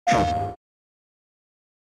Oh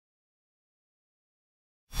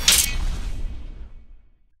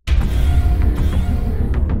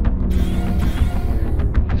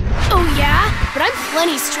yeah? But I'm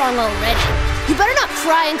plenty strong already. You better not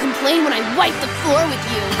cry and complain when I wipe the floor with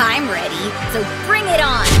you. I'm ready, so bring it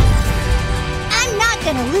on! I'm not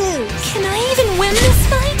gonna lose! Can I even win this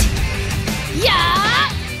fight?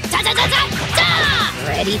 Yeah! Da-da-da-da-da!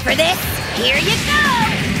 Ready for this? Here you go!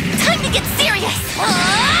 Time to get serious!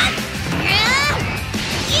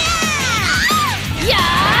 Yeah!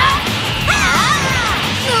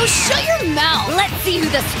 Oh, shut your mouth! Let's see who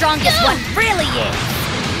the strongest one really is!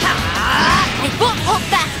 I won't hold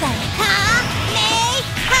back then!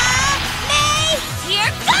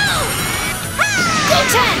 Here goes!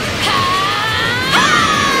 Go-Ten!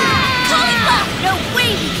 Calling bluff! No way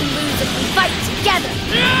we can lose if we fight together!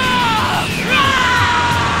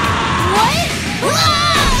 What?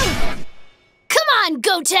 Come on,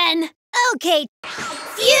 Go-Ten! Okay.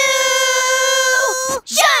 Fusion!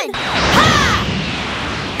 Ha!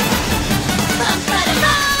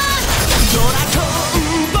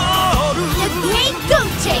 The Great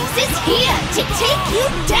Go-Tanks is here to take you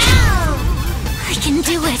down! I can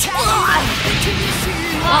do it!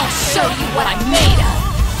 I'll show you what I'm made of!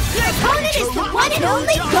 Your opponent is the one and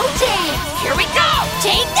only Go-Tank! Here we go!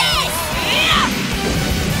 Take this!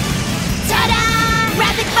 Ta-da!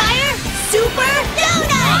 Rapid fire! Super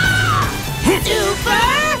donut! Super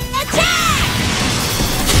attack!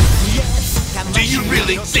 Do you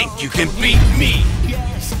really think you can beat me?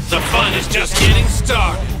 The fun is just getting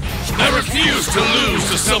started. I refuse to lose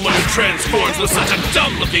to someone who transforms with such a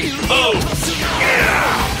dumb-looking pose!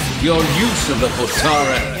 Your use of the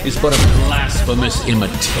Potara is but a blasphemous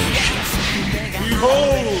imitation.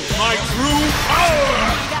 Behold my true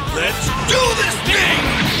power! Let's do this thing!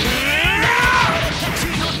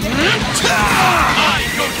 I,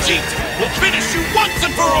 Gogeta, will finish you once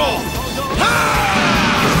and for all!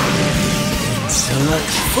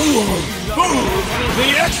 Such fool! Who will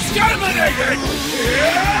be exterminated!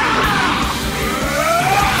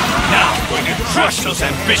 Now I'm going to crush those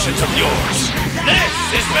ambitions of yours! This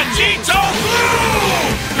is Vegito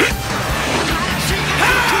Blue!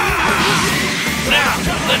 Now,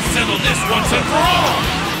 let's settle this once and for all!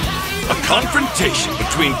 A confrontation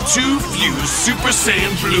between two fused Super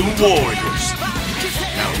Saiyan Blue warriors.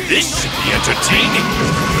 Now this should be entertaining!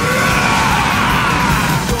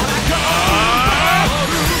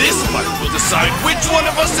 This fight will decide which one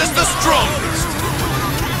of us is the strongest!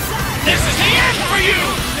 This is the end for you!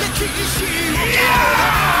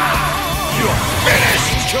 You're finished!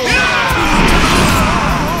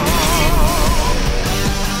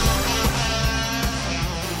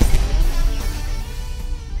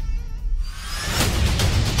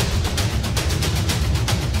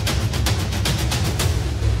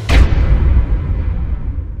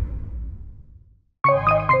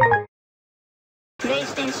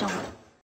 PlayStation